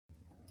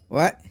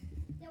What?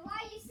 Then why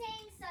are you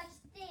saying such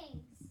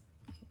things?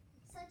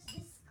 Such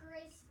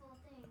disgraceful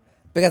things.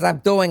 Because I'm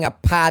doing a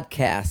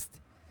podcast.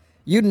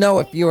 You'd know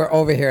if you were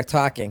over here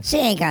talking. She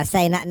ain't gonna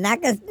say nothing now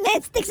because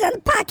Ned sticks on the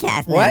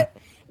podcast now. What?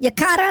 You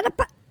caught her on the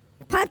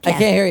podcast. I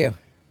can't hear you.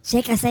 She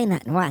ain't gonna say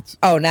nothing. Watch.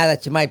 Oh, now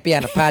that you might be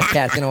on a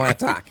podcast, you don't want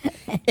to talk.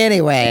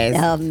 Anyways,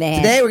 Oh,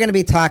 man. today we're going to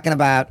be talking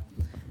about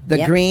the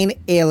Yep. green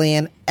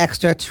alien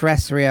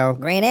extraterrestrial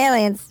Green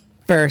aliens.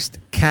 first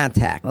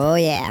contact. Oh,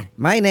 yeah.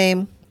 My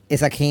name is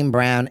Hakeem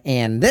Brown,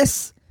 and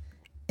this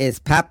is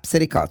Pop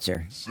City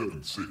Culture.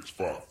 7, 6,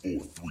 5, 4,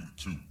 3,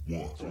 2, 1.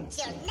 You'll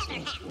never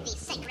have the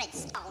sacred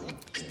stone.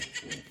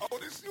 Oh,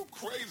 this you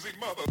crazy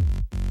mother.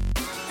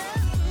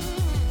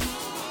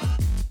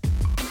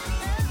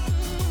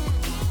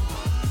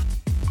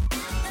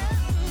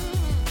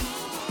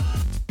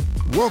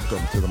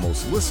 Welcome to the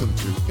most listened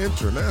to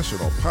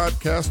international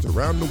podcast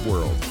around the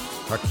world.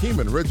 Hakeem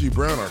and Reggie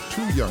Brown are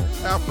two young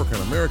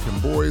African-American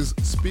boys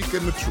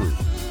speaking the truth.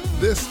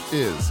 This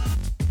is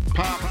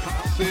Pop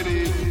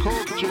City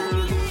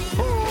Culture.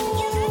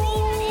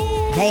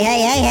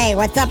 Hey.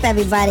 What's up,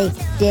 everybody?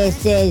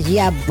 This is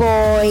your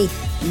boy,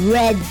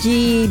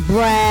 Reggie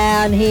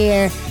Brown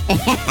here.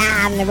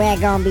 And we're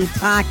going to be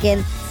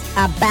talking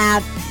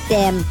about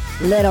them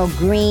little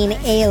green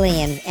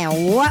aliens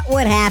and what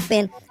would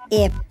happen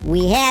if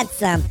we had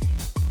some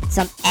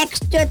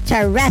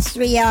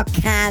extraterrestrial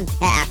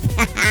contact.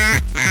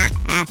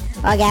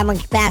 Okay, I'm going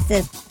to pass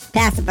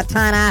the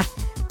baton off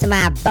to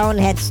my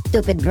bonehead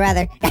stupid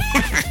brother. I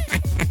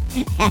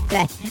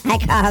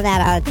call him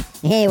that all the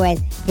time.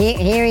 Anyways,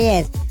 here he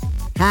is.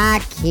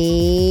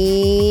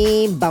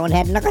 Hakeem,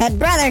 bonehead, knucklehead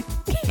brother.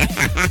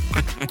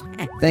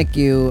 Thank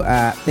you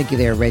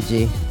there,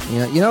 Reggie.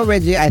 You know,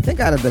 Reggie, I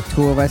think out of the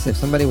two of us, if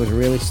somebody was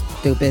really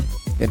stupid,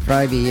 it'd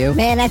probably be you.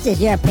 Man, that's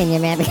just your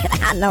opinion, man, because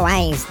I know I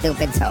ain't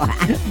stupid, so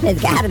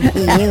it's got to be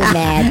you,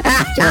 man.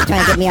 Trying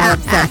to get me all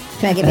upset,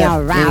 trying to get me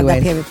all riled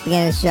up here at the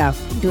beginning of the show.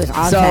 Do this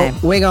all the time.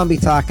 So, we're going to be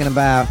talking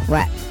about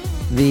What?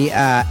 the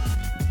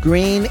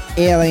green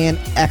alien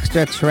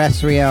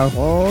extraterrestrial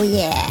Oh,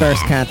 yeah.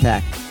 first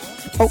contact.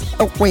 Oh,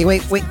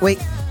 wait.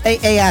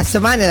 Hey,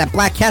 Savannah, that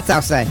black cat's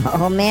outside.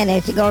 Oh, man,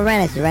 there she go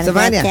running. She's running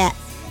Savannah. that cat.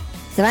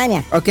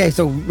 Savannah. Okay,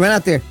 so run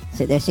out there.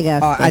 So there she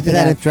goes. Oh, I just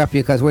had to interrupt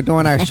you because we're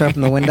doing our show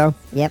from the window.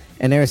 Yep.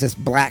 And there's this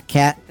black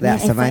cat Yeah, that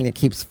it's Savannah like-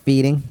 keeds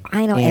feeding.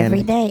 I know, and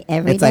every day.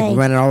 It's like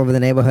running all over the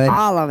neighborhood.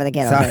 All over the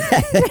ghetto. So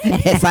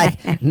it's like,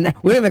 we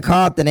don't even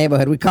call it the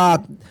neighborhood. We call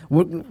it,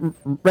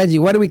 Reggie,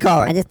 what do we call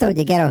I it? just told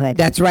you ghetto hood.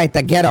 That's right,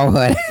 the ghetto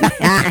hood.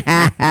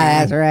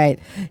 That's right.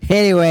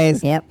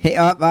 Anyways, Yep. Hey,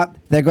 up.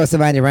 There goes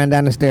Savannah running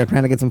down the stairs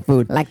trying to get some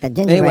food. Like the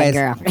gingerbread Anyways,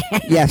 girl.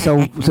 Yeah,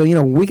 so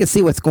we can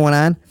see what's going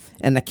on,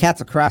 and the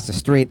cat's across the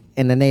street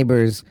on the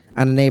neighbor's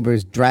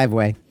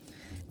driveway,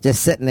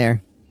 just sitting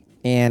there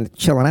and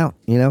chilling out.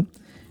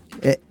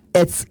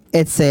 It's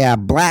a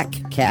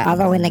black cat.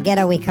 Although in the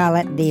ghetto we call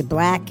it the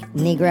black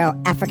Negro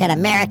African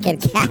American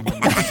cat.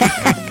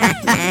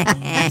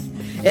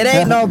 It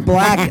ain't no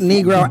black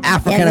Negro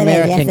African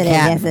American Yes, it is.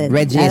 cat, Yes, it is.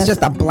 Reggie. It's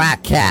just a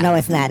black cat. No,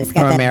 it's not. It's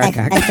From got that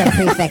America. extra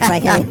prefix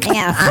like everything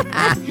else.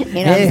 You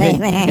know what I'm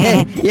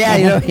saying?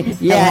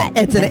 Yeah,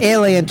 it's an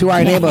alien to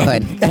our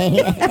neighborhood.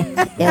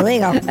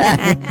 Illegal.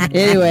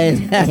 Anyways,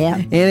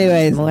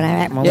 Moving so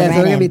right we're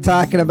gonna in. be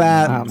talking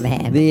about Oh,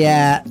 man.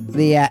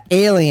 the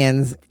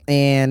aliens,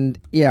 and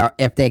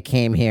if they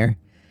came here,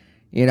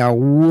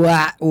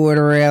 what would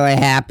really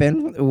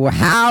happen?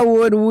 How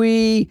would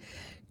we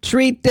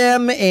treat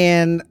them,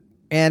 and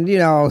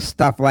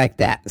stuff like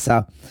that.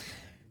 So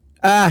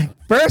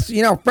first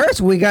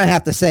we're gonna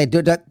have to say,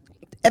 does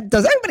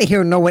everybody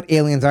here know what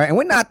aliens are? And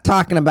we're not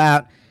talking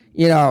about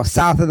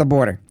south of the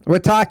border. We're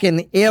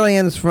talking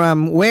aliens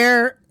from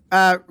where,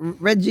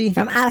 Reggie?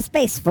 From outer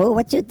space, fool.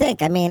 What you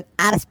think? I mean,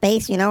 outer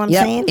space, you know what I'm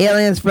Yep, saying?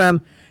 aliens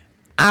from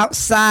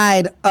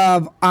outside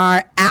of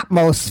our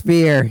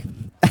atmosphere.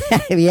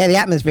 Yeah, the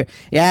atmosphere.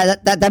 Yeah,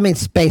 that means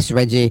space,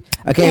 Reggie.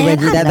 Okay, Man,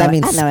 Reggie, I that know-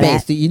 means I know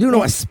space. that. You do know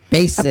what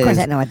space is. Of course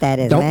I know what that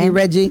is, Don't man. you,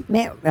 Reggie?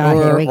 Man,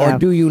 here we go. Or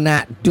do you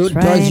not? Does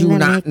Trying you to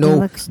not make you know?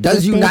 look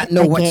Does you stupid not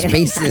know what again.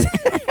 space is?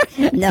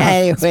 No,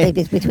 Anyway,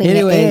 it's between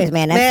your ears,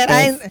 man.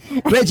 That's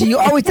space. Reggie, you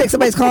always think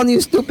somebody's calling you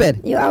stupid.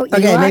 You are-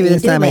 okay, maybe this you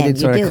do, time I man. did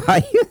sort You of do. call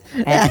you.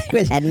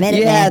 Admit it,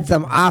 You man. had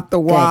some off the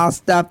wall Good.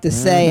 stuff to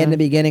say in the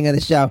beginning of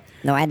the show.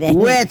 No, I didn't.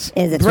 Which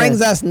Is it brings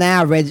true? us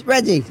now, Reggie.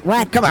 Reggie,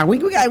 What? Come on, we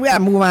gotta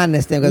move on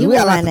this thing because You we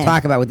got a move lot on to then.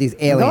 talk about with these Go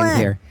aliens on.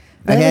 here.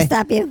 Let me Okay,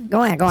 stop you.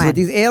 Go on. so with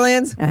these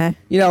aliens, Uh-huh.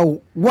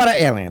 what are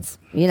aliens?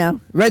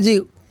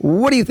 Reggie,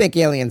 what do you think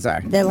aliens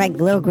are? They're like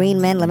little green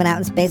men living out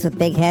in space with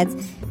big heads,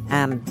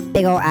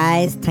 big old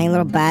eyes, tiny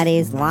little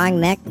bodies,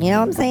 long neck. You know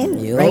what I'm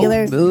saying?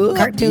 Regular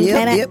cartoon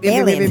kind of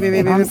aliens.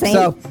 You know what I'm saying?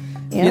 So,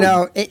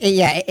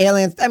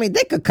 aliens, I mean,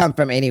 they could come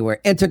from anywhere.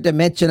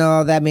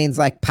 Interdimensional, that means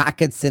like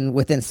pockets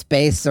within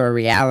space or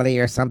reality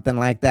or something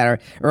like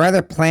that, or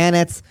other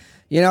planets,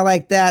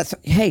 like that. So,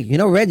 hey,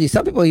 Reggie,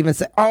 some people even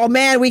say, oh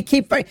man, I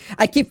keep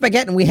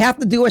forgetting, we have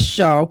to do a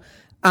show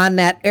on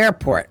that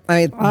airport. I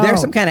mean, Oh. there's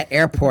some kind of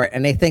airport,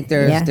 and they think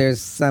Yeah. there's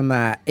some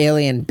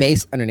alien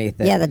base underneath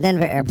it. Yeah, the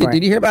Denver airport.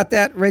 Did you hear about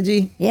that,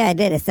 Reggie? Yeah, I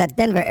did. It's that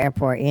Denver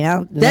airport, you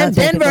know? Military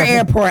Denver people-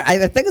 Airport. I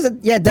think it's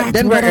That's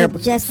Denver what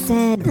Airport. I just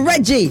said.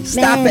 Reggie,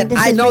 stop Man, it! this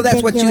I is know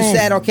that's what you ridiculous.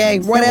 said.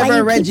 Okay, So why whatever, you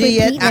keep Reggie.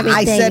 repeating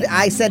everything?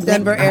 I said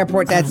Denver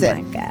Airport. That's oh it.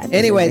 my God, this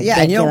Anyway, is yeah,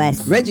 and you know,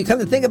 ridiculous. Reggie, come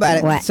to think about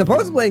it, What? Mm-hmm.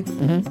 supposedly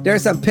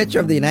there's some picture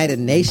of the United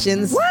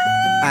Nations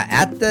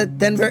at the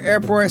Denver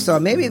Airport. So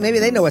maybe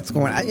they know what's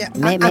going on. Yeah,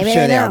 I'm Maybe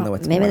sure they they all know. know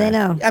what's Maybe going they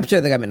on. know. I'm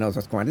sure the government knows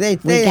what's going on. They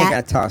ain't got-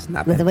 gonna tell us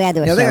nothing. Listen, we gotta do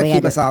a You know, they're show. gonna We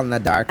keep gotta us do- all in the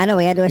dark. I know,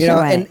 we gotta do a You show,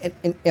 know,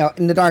 right?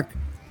 in the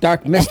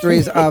dark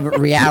mysteries of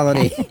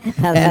reality,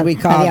 and we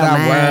call Of your the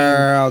mind.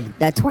 world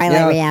The Twilight you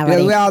know, reality.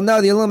 because we all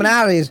know the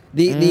Illuminati is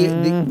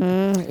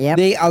Yep.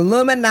 the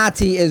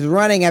Illuminati is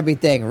running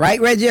everything, right,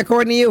 Reggie?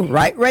 According to you,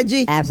 right,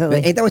 Reggie?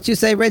 Absolutely. Ain't that what you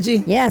say,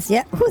 Reggie? Yes,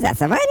 yeah. Who's that,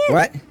 Savannah?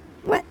 What?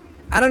 What?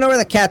 I don't know where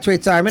the cat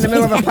treats are. I'm in the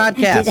middle of a She's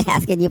podcast.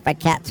 asking you for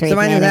cat treats. Somebody's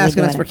man, and we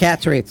asking us doing for it.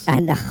 cat treats. I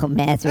know,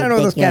 man. It's I don't know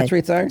what those cat ridiculous.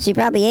 treats are. She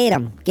probably ate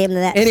them. Gave them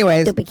to that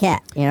Anyways, stupid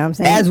cat. You know what I'm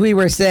saying? As we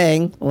were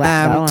saying,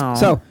 Wow.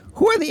 so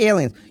who are the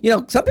aliens? You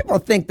know, some people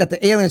think that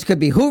the aliens could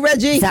be who,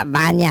 Reggie?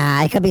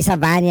 Savannah. It could be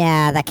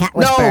Savannah, the cat No,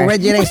 whisperer.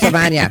 Reggie, it ain't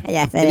Savannah.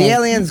 Yes, it the is.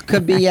 aliens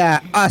could be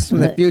us from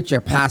the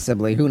future,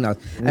 possibly. Who knows?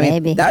 I mean,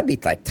 Maybe. that'd be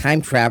like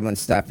time traveling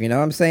stuff. You know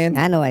what I'm saying?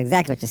 I know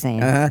exactly what you're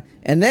saying. Uh huh.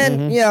 And then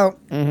Mm-hmm. you know,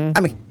 I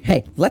mean,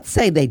 hey, let's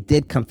say they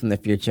did come from the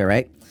future,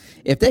 right?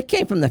 If they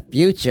came from the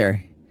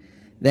future,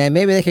 then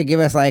maybe they could give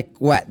us like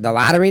what, the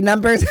lottery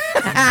numbers?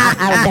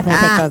 I would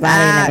definitely take those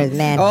lottery numbers,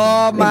 man.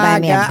 Oh We'd buy my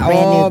me a God!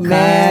 brand Oh new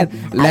man! car,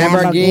 a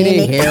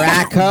Lamborghini, here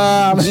I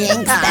come!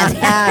 Jinx,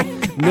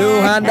 that's-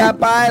 New Honda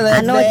Pilot.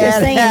 I know what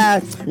you're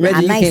man. saying. Reggie,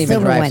 A you nice can't even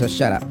silver drive, one. so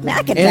shut up. Man,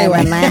 I could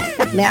Anyway. drive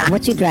one, man.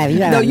 What you drive? You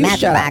drive No, a you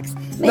shut up. Matchbox.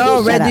 Man, No,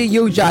 you shut Reggie, up.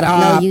 you shut No,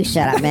 up. you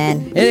shut up,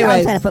 man. You're Anyway,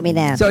 always trying to put me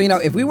down. So you know,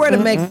 if we were to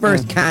make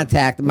first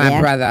contact, my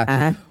Yeah, brother,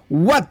 uh-huh.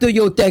 what do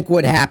you think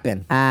would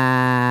happen?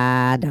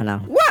 I don't know.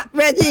 What,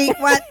 Reggie?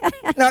 What?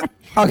 No.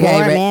 Okay,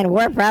 War, Re- man.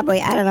 War,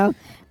 probably. I don't know.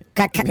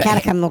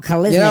 Cataclysmic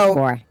You know,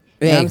 war.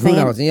 hey, You know what I'm who saying?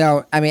 knows? You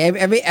know, I mean,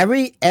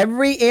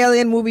 every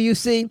alien movie you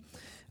see,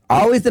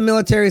 always the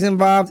military's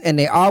involved, and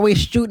they always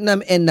shooting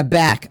them in the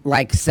back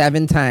like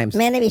 7 times,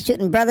 Man, they be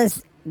shooting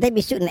brothers. They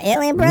be shooting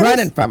alien brothers.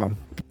 running from them.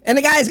 And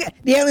the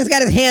alien's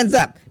got his hands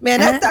up. Man,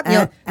 that's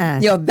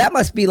not, you know, that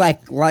must be like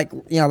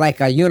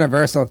a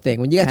universal thing.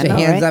 When you got I your know,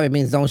 hands right? up, it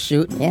means don't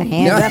shoot. Yeah, hands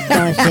You know? up,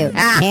 don't shoot.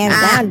 Hands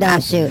down,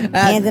 don't shoot.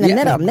 Hands in the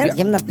middle. Give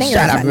them the finger. Shut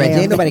or up, something. Reggie.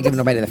 Ain't nobody giving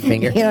nobody the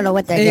finger. You don't know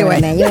what they're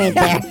Anyway. doing, man. You ain't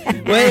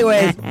there. Well,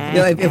 anyways, you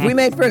know, if we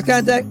made first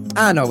contact,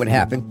 I don't know what would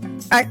happen.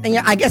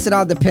 I guess it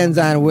all depends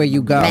on where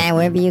you go. Man,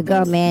 wherever you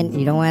go, man,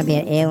 you don't want to be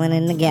an alien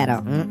in the ghetto.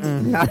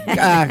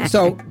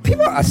 So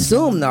people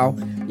assume, though,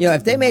 you know,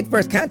 if they made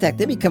first contact,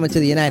 they'd be coming to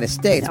the United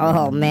States.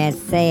 Oh, man,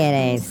 say it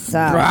ain't so.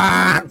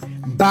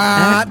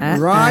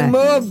 Wrong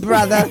move,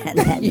 brother.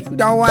 You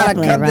don't want to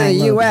Definitely come to the wrong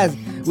move. U.S.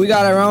 We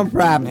got our own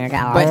problems. I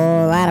got a But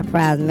whole lot of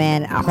problems,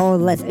 man. A whole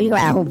list. You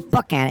got a whole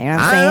book on it. You know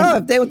what I'm I saying? don't know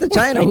if they went to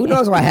China. Who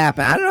knows what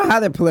happened? I don't know how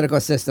their political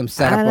system's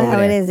set I up don't know over how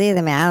there. it is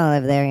either, man. I don't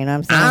live there. You know what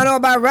I'm saying? I don't know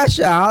about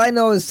Russia. All I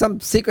know is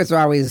some secrets are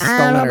always I don't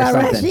stolen know or about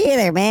something. Russia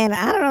either, man.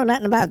 I don't know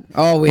nothing about.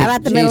 Oh, wait. How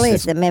about the Middle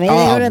Jesus. East? Maybe they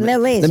go to the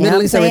Middle East. The you know Middle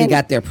what East I'm already saying?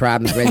 got their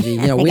problems, Reggie.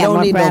 You know, They we got don't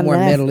more need no problems more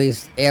than us. Middle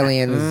East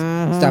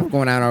aliens stuff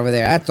going on over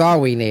there. That's all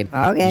we need.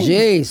 Okay.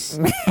 Jeez.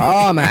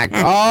 Oh my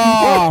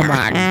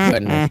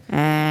goodness.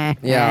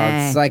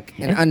 Yeah, it's like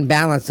an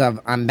unbalance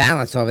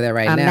over there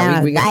right now.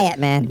 Unbalanced We got, diet,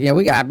 man. Yeah,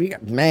 we got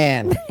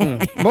man.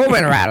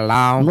 Moving right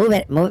along.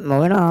 Moving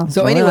on.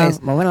 So moving anyways,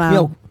 on, moving along. you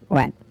know,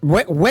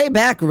 What? Way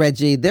back,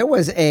 Reggie, there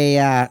was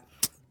a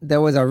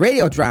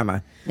radio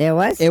drama. There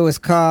was? It was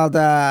called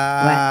What?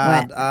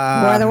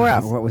 War of the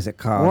Worlds. What was it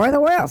called? War of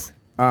the Worlds.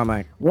 Oh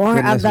my War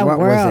goodness, of the what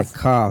Worlds. was it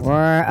called?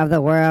 War of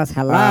the Worlds.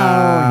 Hello.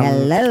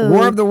 Hello.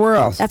 War of the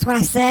Worlds. That's what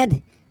I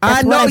said. I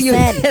That's know what you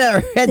said. did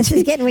it, Reggie. This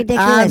is getting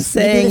ridiculous. I'm You do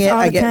saying this it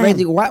all the again, time.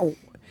 Reggie. What?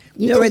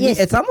 You know, Reggie,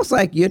 it's almost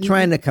like you're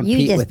trying to compete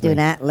You just with do me.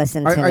 not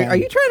listen Are, to are, me. are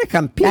you trying to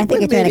compete I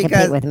think with you're me? trying to compete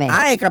Because with me.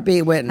 I ain't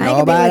compete with I ain't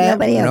competing with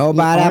nobody else.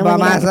 Nobody You by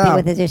only gotta myself.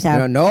 compete with is yourself.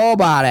 You know,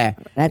 nobody.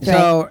 That's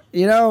so,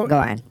 you know, Go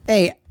on.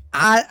 Hey,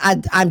 I'm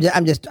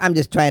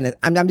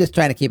just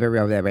trying to keep it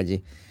real there,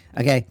 Reggie.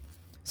 Okay.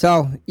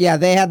 So yeah,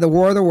 they had the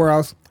War of the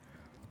Worlds,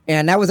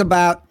 and that was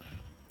about.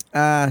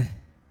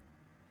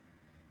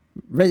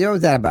 Reggie, what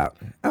was that about?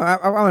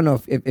 I want to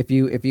know if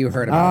you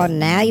heard about Oh, it.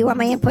 now you want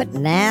my input?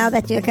 Now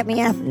that you cut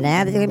me off?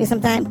 Now that you're gonna be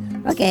some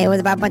time? Okay, it was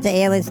about a bunch of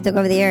aliens who took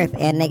over the Earth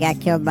and they got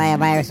killed by a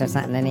virus or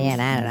something in the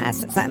end. I don't know,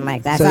 something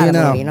like that. So That's you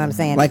know, you know what I'm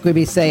saying? like we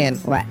be saying,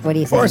 What do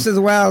you say?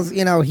 Orson Welles,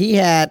 you know, he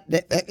had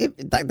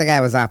the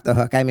guy was off the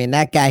hook. I mean,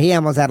 that guy, he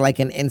almost had like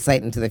an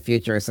insight into the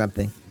future or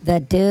something. The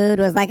dude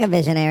was like a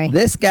visionary.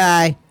 This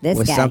guy This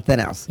was guy. something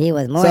else. He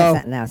was more So, than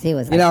something else. He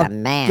was like You know, a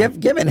man.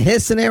 given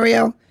his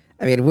scenario,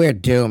 I mean, we're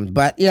doomed.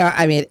 But yeah,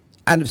 I mean,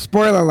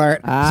 spoiler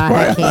alert. Hakeem.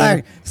 Spoiler alert. Why you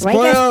gotta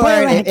Spoiler spoil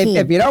alert. it, Hakeem?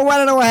 If you don't want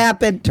to know what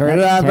happened, turn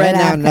it off Turn right it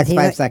now off, in the next 'cause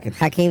 5 he's- seconds.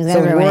 Hakeem's So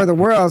gonna ruin War it. of the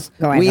Worlds,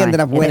 Go on, we go ended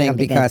on. up It's winning gonna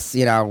be good. because,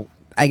 you know,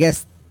 I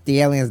guess the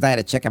aliens died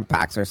of chicken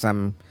pox or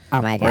some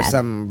Oh my or God.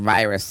 some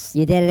virus.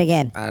 You did it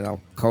again. I don't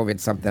know, COVID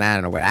something. I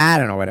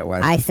don't know what it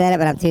was. I said it,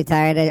 but I'm too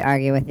tired to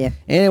argue with you.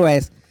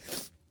 Anyways,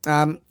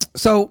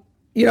 so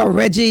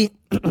Reggie,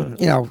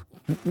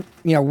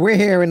 we're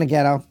here in the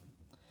ghetto,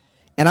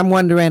 and I'm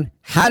wondering,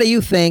 how do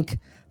you think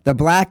the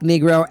Black,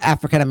 Negro,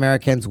 African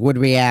Americans would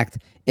react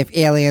if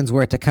aliens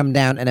were to come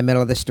down in the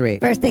middle of the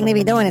street? First thing they'd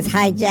be doing is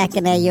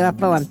hijacking their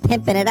UFO and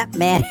pimping it up,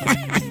 man.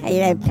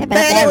 Pimping Man,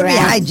 they would be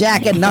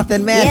hijacking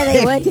nothing, man. Yeah,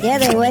 they would. Yeah,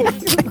 they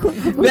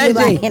would.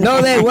 Reggie,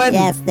 no, they wouldn't.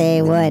 Yes,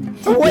 they would.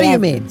 What do you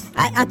mean?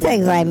 I'll tell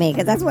you what I mean,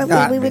 because that's what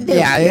we would do.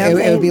 Yeah, You know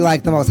what I'm it would be saying?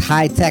 like the most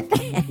high-tech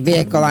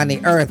vehicle on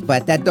the earth,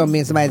 but that don't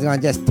mean somebody's going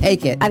to just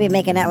take it. I'd be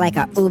making that like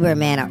a Uber,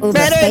 man. A Uber,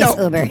 Man, there ain't space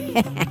no- Uber.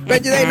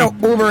 Reggie, there ain't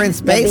no Uber in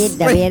space.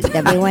 There'll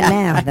be one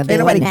now. There'll be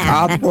Ain't one nobody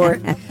now. called for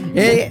it.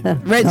 Hey,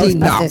 Reggie,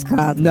 no. Ghostbusters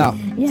called. No.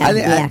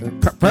 Yeah,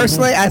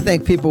 Personally, I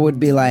think people would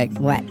be like,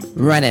 What?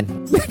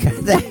 running.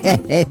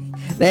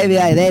 They'd be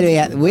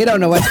like, we don't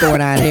know what's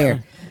going on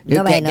here.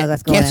 Nobody knows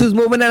what's going Guess on. who's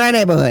moving in our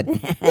neighborhood?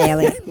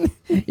 Alien.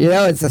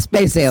 It's the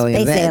space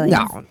aliens. Space aliens.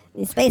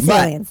 No. Space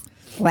But- aliens.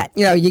 What?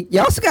 You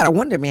also got to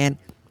wonder, man,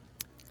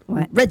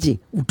 What? Reggie,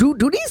 do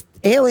these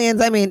aliens,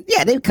 I mean,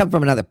 yeah, they come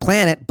from another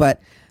planet, but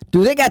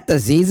do they got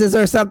diseases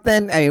or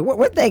something? I mean,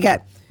 what they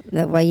got?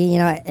 Well, you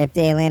know, if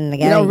they land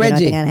together, you know what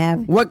Reggie, they're going to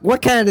have?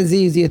 what kind of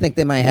disease do you think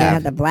they might They're going to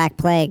have have? the Black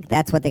Plague.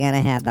 That's what they're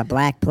going to have, the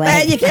Black Plague.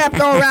 Man, you can't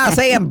go around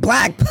saying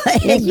black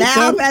plague Yes, you now.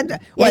 can. Man. Yes,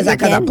 What is that, you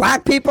because of can.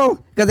 black people?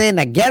 Because they're in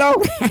the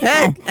ghetto?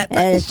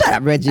 Shut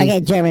up, Reggie.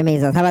 Okay, German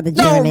measles. How about the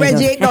No, German measles?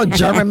 Reggie, ain't no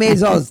German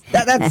measles.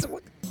 That's...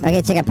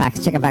 Okay,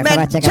 chickenpox. How Man,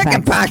 about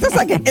chicken pox. That's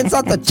like an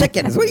insult to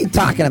chickens. What are you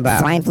talking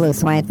about? Swine flu.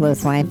 Swine flu.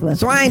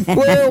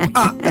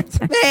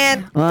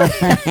 Man.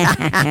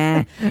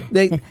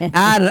 Reggie,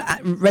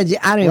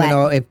 I don't even What?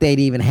 know if they'd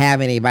even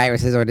have any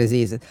viruses or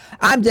diseases.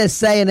 I'm just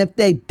saying, if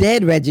they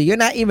did, Reggie, you're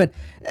not even...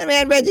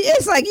 Man, Reggie,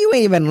 it's like you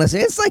ain't even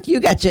listening. It's like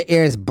you got your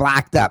ears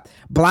blocked up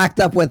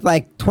with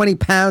like 20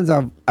 pounds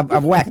of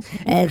wax.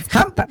 It's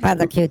part of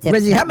the Q-tips.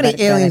 Reggie, how many But-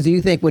 aliens do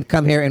you think would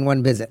come here in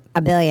one visit?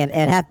 A billion.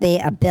 It'd have to be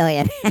a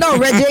billion. No,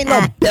 Reggie, ain't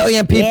no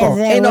billion people. Yes,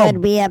 there Ain't no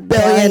would be a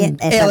billion billion.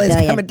 It's a aliens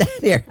billion. coming down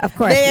here. Of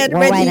course. Man,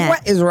 Well, why Reggie, not?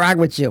 what is wrong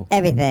with you?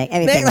 Everything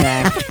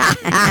wrong.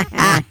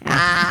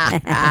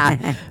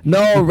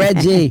 No,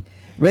 Reggie.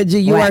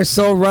 Reggie, you What? are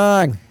so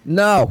wrong.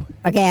 No.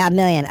 Okay, a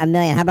million.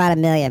 How about a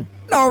million?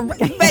 No,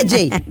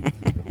 Reggie.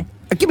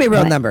 Give me a real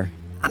What? number.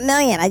 A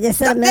million. I just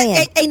said a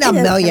million. Ain't a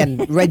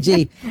million,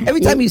 Reggie.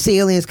 Every time you see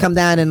aliens come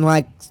down in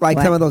like What?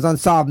 some of those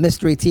unsolved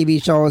mystery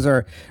TV shows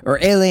or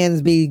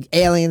aliens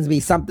be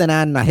something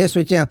on the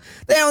History Channel,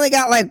 they only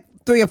got like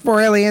 3 or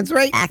 4 aliens,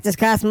 right? Actors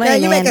cost money, Yeah,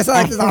 you man. make us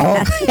like there's a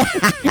whole.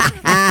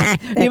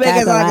 You make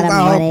us cost a like lot there's of a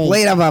whole money.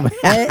 plate of them.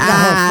 There's a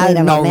whole fleet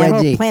of No, them, man. A whole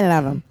Reggie. planet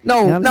of them.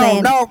 No, You know what I'm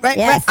saying?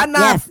 Yes,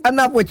 enough, yes.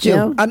 enough with you.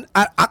 No.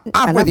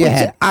 Off with your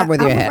head. Off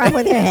with your head. Off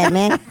with your head,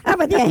 man. Off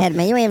with your head,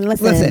 man. You ain't even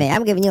listening Listen, to me.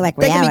 I'm giving you like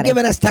They could be reality.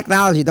 giving us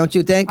technology, don't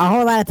you think? A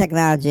whole lot of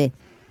technology.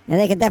 And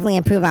they could definitely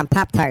improve on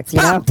Pop-Tarts,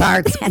 you know?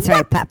 Pop-Tarts. That's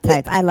right,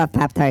 Pop-Tarts. I love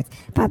Pop-Tarts.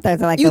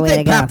 Pop-Tarts are like You the way to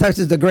think go. Pop-Tarts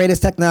is the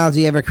greatest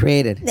technology ever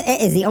created?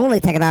 It is the only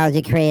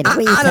technology created. What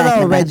are you I don't talking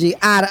know, about? Reggie.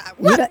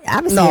 What?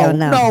 Obviously no, you don't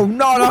know.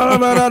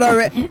 No.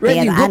 Reggie,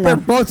 Because I know. Whooper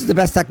Boats is the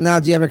best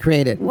technology ever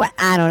created. What?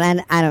 I don't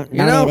You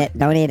know? eat it.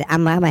 Don't eat it.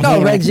 I'm a No, hater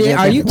when it Reggie, comes to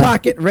are you this.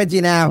 talking, Reggie,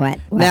 now? What?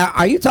 Now,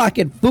 are you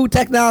talking food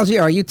technology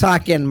or are you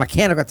talking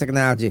mechanical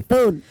technology?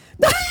 Food.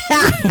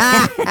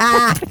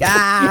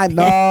 God,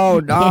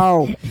 no.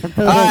 All Food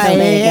right, is the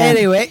way to go.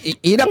 anyway,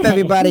 eat up,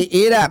 everybody.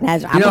 Eat up.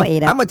 I'm gonna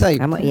eat up. I'm going to tell you,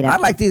 I'm gonna eat up.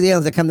 I'd like these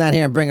aliens to come down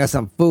here and bring us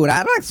some food.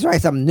 I'd like to try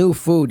some new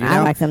food, you I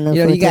know? like some new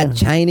You food, got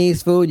too.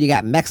 Chinese food, you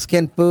got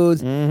Mexican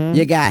foods,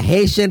 you got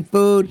Haitian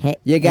food,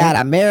 you got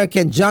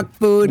American junk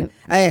food.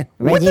 Hey,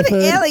 what do Reggie the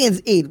food.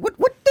 aliens eat? What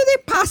do they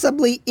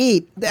possibly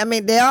eat? I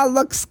mean, they all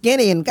look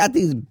skinny and got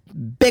these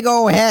big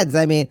old heads.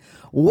 I mean,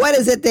 what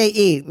is it they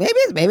eat? Maybe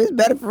it's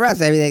better for us.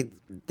 I mean,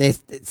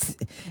 if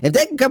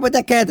they can come with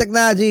that kind of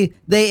technology,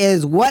 they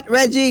is what,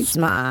 Reggie?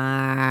 Smart.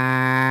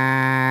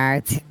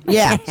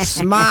 Yeah,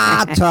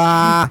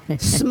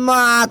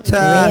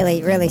 smarter.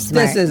 Really, really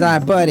smart. This is our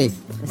buddy.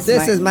 Smart.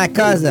 This is my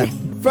cousin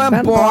from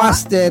From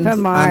Boston.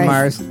 from On Mars.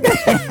 Mars.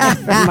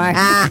 From Mars.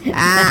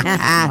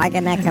 Like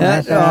in that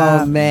commercial.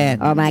 Oh man.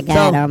 Oh my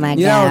God. So, Oh my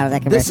you God. know,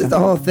 that this is commercial.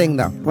 the whole thing,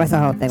 though. What's the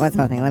whole thing?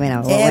 Let me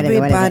know. What is it?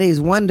 Everybody's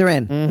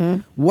wondering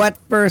Mhm. what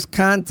first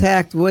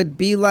contact would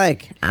be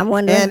like. I'm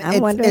wondering.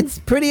 And it's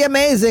pretty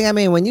amazing. I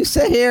mean, when you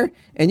sit here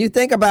and you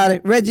think about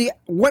it, Reggie,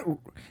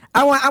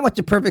 I want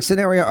your perfect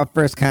scenario of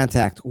first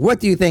contact. What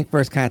do you think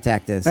first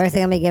contact is? First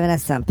thing, I'm gonna be giving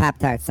us some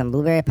Pop-Tarts, some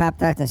blueberry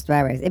Pop-Tarts and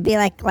strawberries. It'd be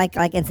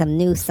like in some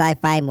new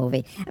sci-fi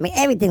movie. I mean,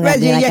 everything would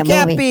Reggie, be like you a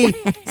can't movie.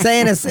 be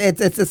saying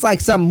it's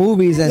like some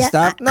movies and Yeah,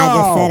 stuff. No, I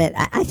just said it.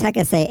 I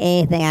can say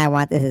anything I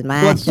want. This is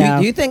my Well, show.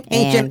 do you think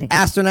ancient and-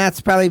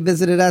 astronauts probably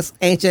visited us?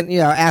 Ancient,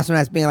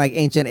 astronauts being like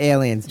ancient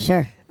aliens.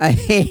 Sure. I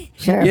mean,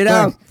 Sure.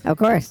 of Of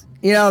course.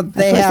 they course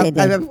have. they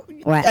did.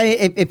 What? I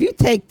mean, if you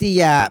take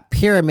the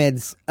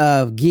pyramids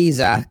of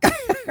Giza,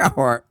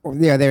 or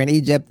they're in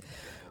Egypt,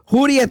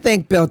 Who do you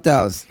think built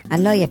those? I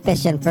know you're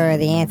fishing for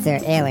the answer,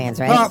 aliens,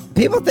 right? Well,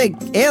 people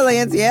think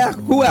aliens, yeah.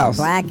 Who else?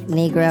 Black,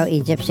 Negro,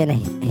 Egyptian,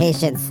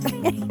 Haitians,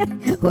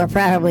 who are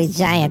probably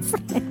giants.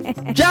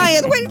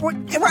 Giants? Where do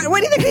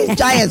you think these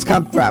giants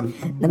come from?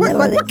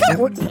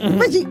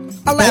 Reggie,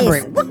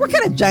 elaborate. What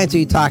kind of giants are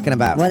you talking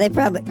about? Well, they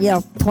probably,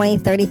 20,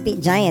 30 feet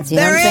giants. You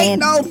know There what I'm saying?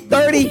 ain't no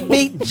 30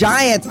 feet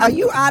giants. Are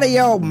you out of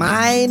your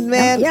mind,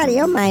 man? You're out of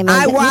your mind,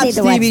 man. I You watch need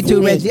to watch TV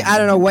too, Reggie. I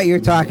don't know what you're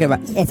talking about.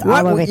 It's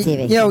all over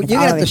TV. You're It's going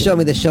all to have over to TV. show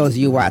me the shows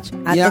you watch.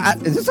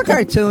 Is this a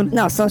cartoon?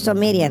 No, social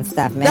media and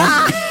stuff, man.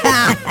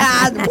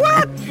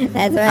 What?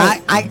 That's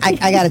right.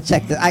 I gotta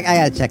check this. I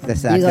gotta check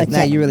this out. You go 'Cause now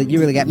check. you really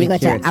got me You go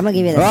curious. check. I'm gonna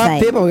give you the Oh,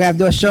 site. people, we have to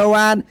do a show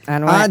on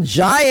what?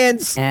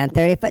 giants, And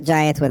 30-foot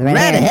giants with red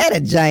hair.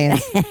 red-headed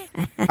giants.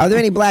 Are there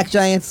any black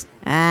giants?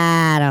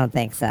 I don't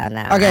think so.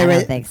 No, Okay, I Reggie.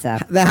 don't think so.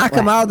 Then how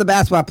come What? all the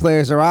basketball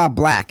players are all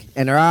black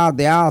and they're all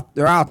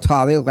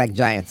tall? They look like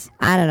giants.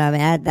 I don't know,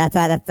 man.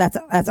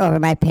 That's over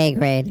my pay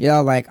grade.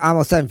 Like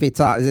almost 7 feet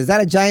tall. Is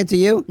that a giant to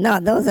you? No,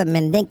 those are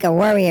Mandinka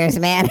warriors,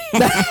 man.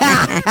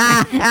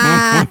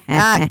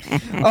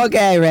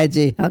 Okay,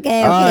 Reggie.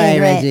 Okay, All right, great.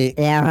 Reggie.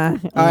 Yeah,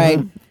 huh? All right.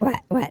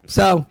 What?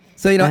 So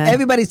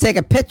everybody's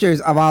taking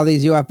pictures of all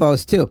these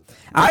UFOs too.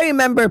 I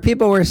remember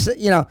people were,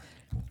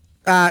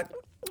 I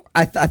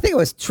think it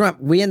was Trump.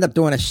 We ended up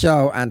doing a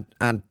show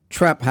on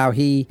Trump, how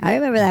he I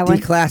remember that one.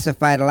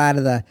 declassified a lot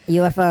of the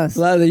UFOs.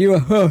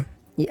 UFO.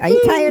 Are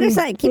you tired or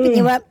something? Keeping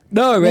you up?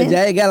 No, Reggie,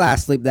 Yeah. I didn't get a lot of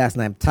sleep last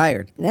night. I'm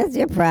tired. That's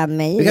your problem,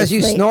 man. Because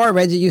you sleep. snore,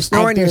 Reggie. You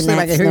snore in your sleep.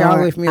 I can hear you all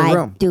the way from your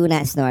room. I do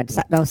not snore.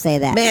 Don't say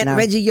that. Man, no.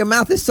 Reggie, your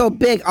mouth is so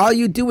big. All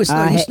you do is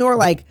snore. You hey, snore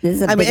like. this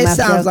is a I mean, big mouth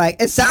joke.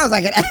 it sounds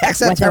like an What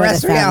does it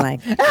extraterrestrial. sound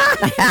like? You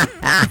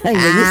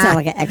sound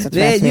like an Man,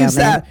 extraterrestrial,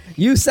 man.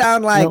 you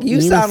sound like No,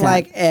 you sound- What?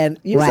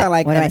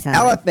 What do I an sound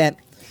like? elephant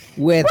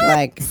with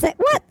like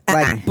What?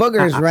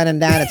 boogers running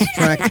down its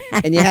trunk,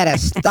 and you had to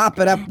stop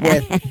it up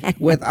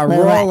with a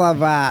roll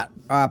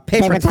of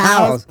paper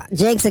towels.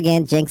 Jinx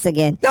again.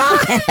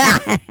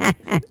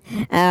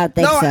 I don't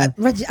think No, so.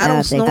 Reggie, I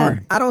don't think snore.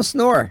 so. I don't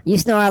snore. You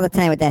snore all the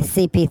time with that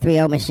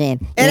CP30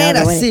 machine. It ain't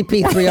a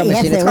CP30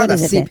 machine. It's called a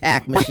CPAC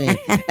CPAC machine.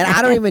 And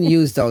I don't even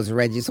use those,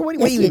 Reggie. So what are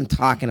Yes, you you- even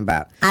talking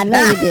about? I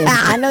know you do.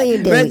 I know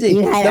you do. Reggie,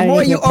 You hide the more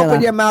underneath you your pillow.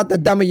 open your mouth, the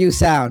dumber you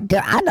sound.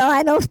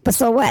 I know, but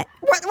so what?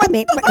 What? I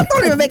mean, that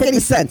don't even make any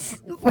sense.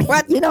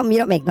 What? You don't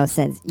make no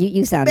sense.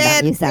 You sound Man.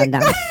 dumb. You sound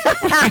dumb.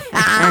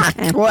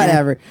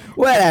 Whatever,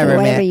 Whatever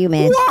man. you,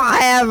 man.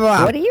 Whatever.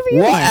 Whatever you,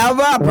 man.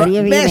 Whatever. Whatever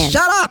you, Man, man.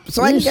 shut up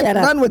so I You can get shut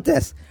up. done with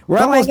this. We're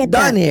Go on, almost get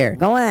done here.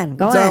 Go on.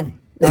 So-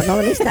 Don't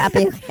let me stop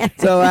you.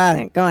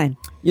 So, go on.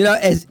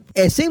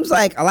 It seems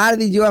like a lot of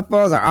these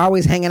UFOs are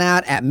always hanging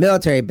out at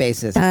military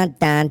bases. Dun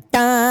dun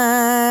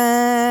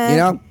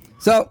dun.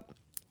 So,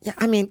 yeah,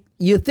 I mean,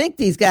 you think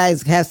these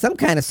guys have some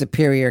kind of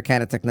superior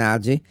kind of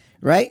technology,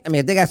 right? I mean,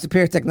 if they got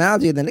superior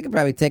technology, then they could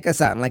probably take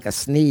us out in like a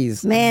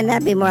sneeze. Man,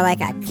 that'd be more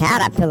like a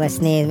caterpillar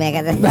sneeze, man.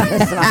 'Cause it's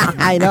so small.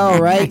 I know,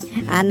 right?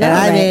 I know,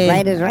 And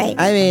right is right.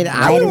 I mean, I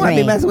Right wouldn't is want to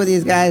be right. messing with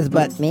these guys,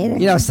 but Me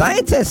either.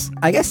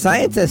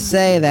 scientists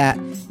say that,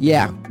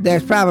 yeah,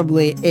 there's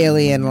probably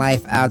alien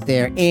life out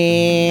there,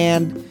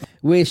 and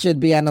we should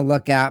be on the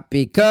lookout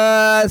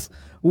because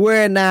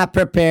we're not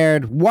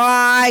prepared.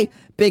 Why?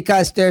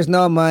 Because there's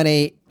no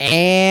money,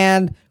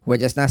 and we're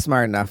just not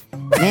smart enough.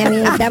 Man, we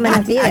ain't dumb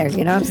enough either.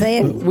 You know what I'm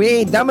saying? We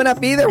ain't dumb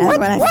enough either. That's What?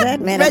 what I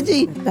said, man.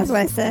 Reggie, That's what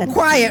I said.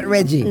 quiet,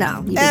 Reggie. No,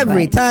 you be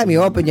Every quiet. time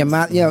you open your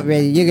mouth,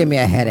 Reggie, you give me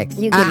a headache.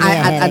 You give me a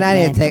headache, and I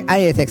need to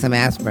man. take some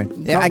aspirin.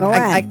 Go on.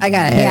 I got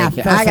a Here, I'll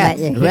headache. throw some at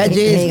you. Here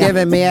Reggie's you go.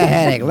 giving me a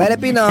headache. Let it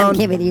be known. I'm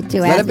giving you two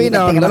Let it aspirin. be You can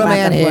known. pick 'em Little up off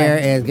man the floor. here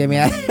is giving me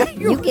a.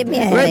 You give me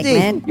a headache, Reggie,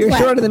 man. you're What?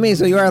 shorter than me,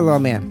 so you are a little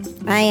man.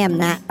 I am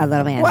not a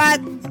little man. What?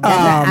 Oh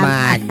I'm-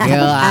 my God!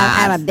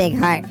 I have a big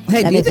heart. Hey, That do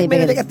you makes me think maybe bigger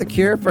they than- got the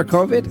cure for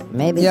COVID?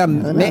 Maybe. Yeah, Who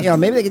knows?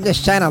 maybe they could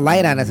just shine a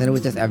light on us and it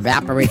would just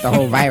evaporate the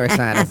whole virus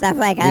on us. That's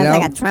like You know?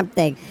 a Trump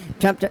thing.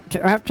 Trump had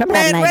an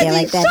Man, idea Reggie,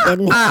 like that, shut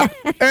didn't he?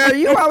 up.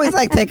 You always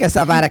like take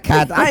yourself out of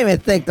context. I don't even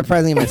think the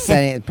president even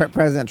said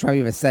President Trump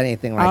even said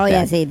anything like Oh, that.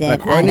 yes, he did. But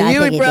according I to you,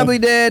 think he he probably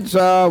did.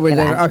 So we did.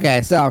 I-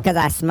 Okay, so Because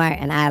I'm smart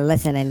and I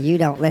listen and you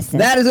don't listen.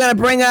 that is going to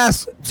bring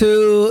us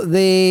to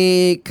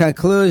the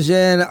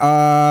conclusion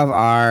of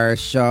our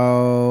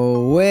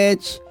show,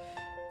 which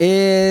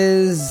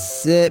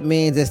it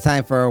means it's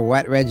time for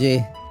what,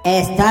 Reggie?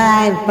 It's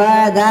time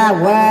for the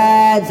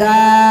words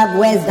of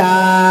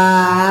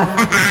wisdom.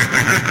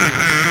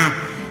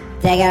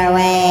 Take it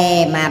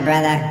away, my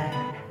brother.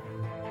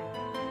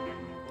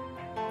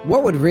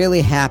 What would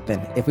really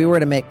happen if we were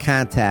to make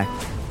contact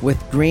with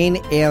green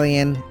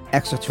alien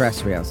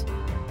extraterrestrials?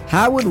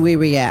 How would we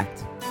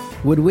react?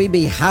 Would we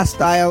be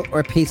hostile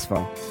or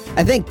peaceful?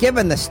 I think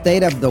given the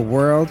state of the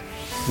world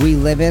we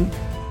live in,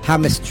 how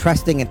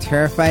mistrusting and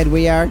terrified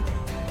we are,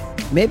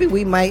 maybe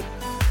we might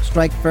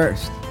strike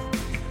first.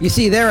 You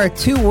see, there are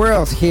two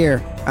worlds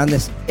here on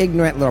this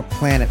ignorant little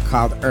planet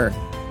called Earth.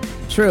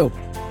 True,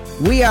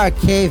 we are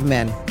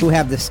cavemen who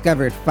have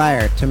discovered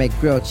fire to make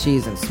grilled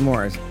cheese and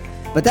s'mores.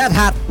 But that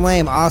hot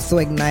flame also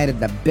ignited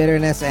the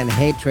bitterness and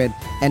hatred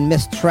and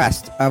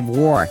mistrust of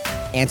war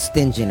and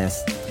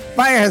stinginess.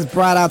 Fire has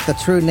brought out the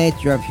true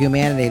nature of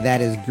humanity,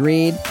 that is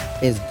greed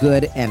is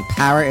good and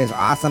power is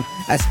awesome,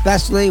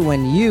 especially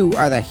when you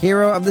are the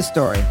hero of the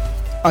story.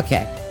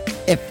 Okay,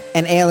 if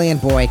an alien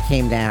boy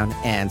came down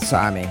and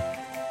saw me,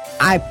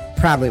 I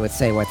probably would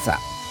say, "What's up?"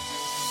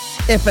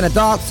 If an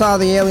adult saw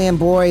the alien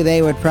boy,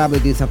 they would probably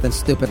do something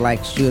stupid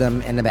like shoot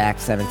him in the back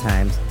 7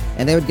 times,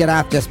 and they would get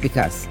off just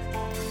because.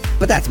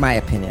 But that's my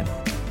opinion.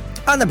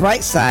 On the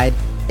bright side,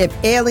 if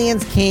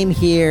aliens came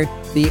here,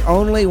 the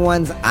only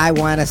ones I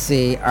want to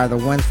see are the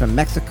ones from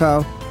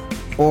Mexico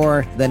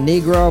or the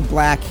Negro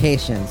black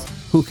Haitians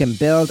who can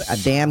build a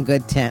damn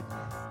good tent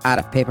out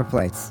of paper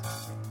plates.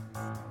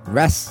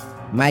 Rest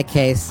my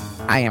case,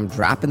 I am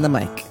dropping the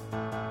mic.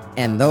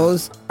 And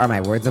those are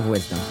my words of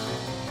wisdom.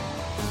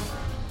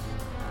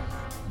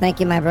 Thank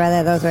you, my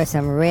brother. Those were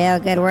some real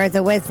good words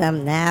of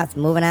wisdom. Now it's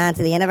moving on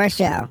to the end of our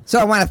show. So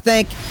I want to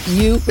thank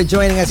you for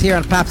joining us here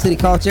on Pop City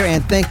Culture,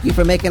 and thank you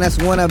for making us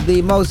one of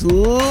the most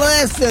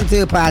listened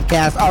to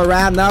podcasts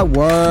around the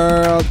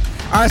world.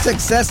 Our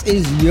success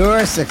is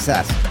your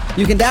success.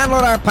 You can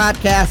download our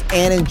podcast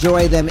and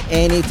enjoy them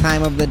any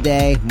time of the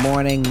day,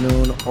 morning,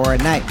 noon, or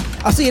night.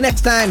 I'll see you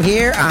next time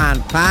here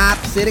on Pop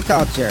City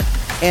Culture.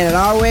 And as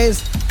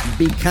always,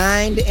 be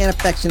kind and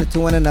affectionate to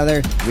one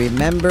another.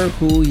 Remember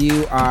who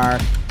you are.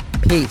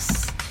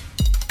 Peace.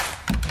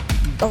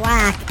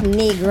 Black,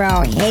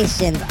 Negro,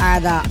 Haitians are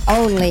the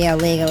only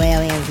illegal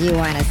aliens you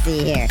want to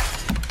see here.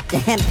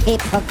 Them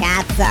people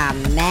got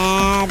some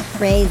mad,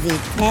 crazy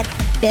tent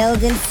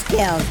building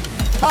skills.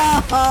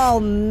 Oh,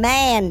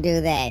 man,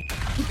 do they.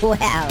 Well,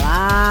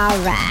 all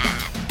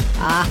right.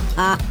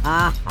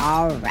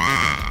 All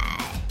right.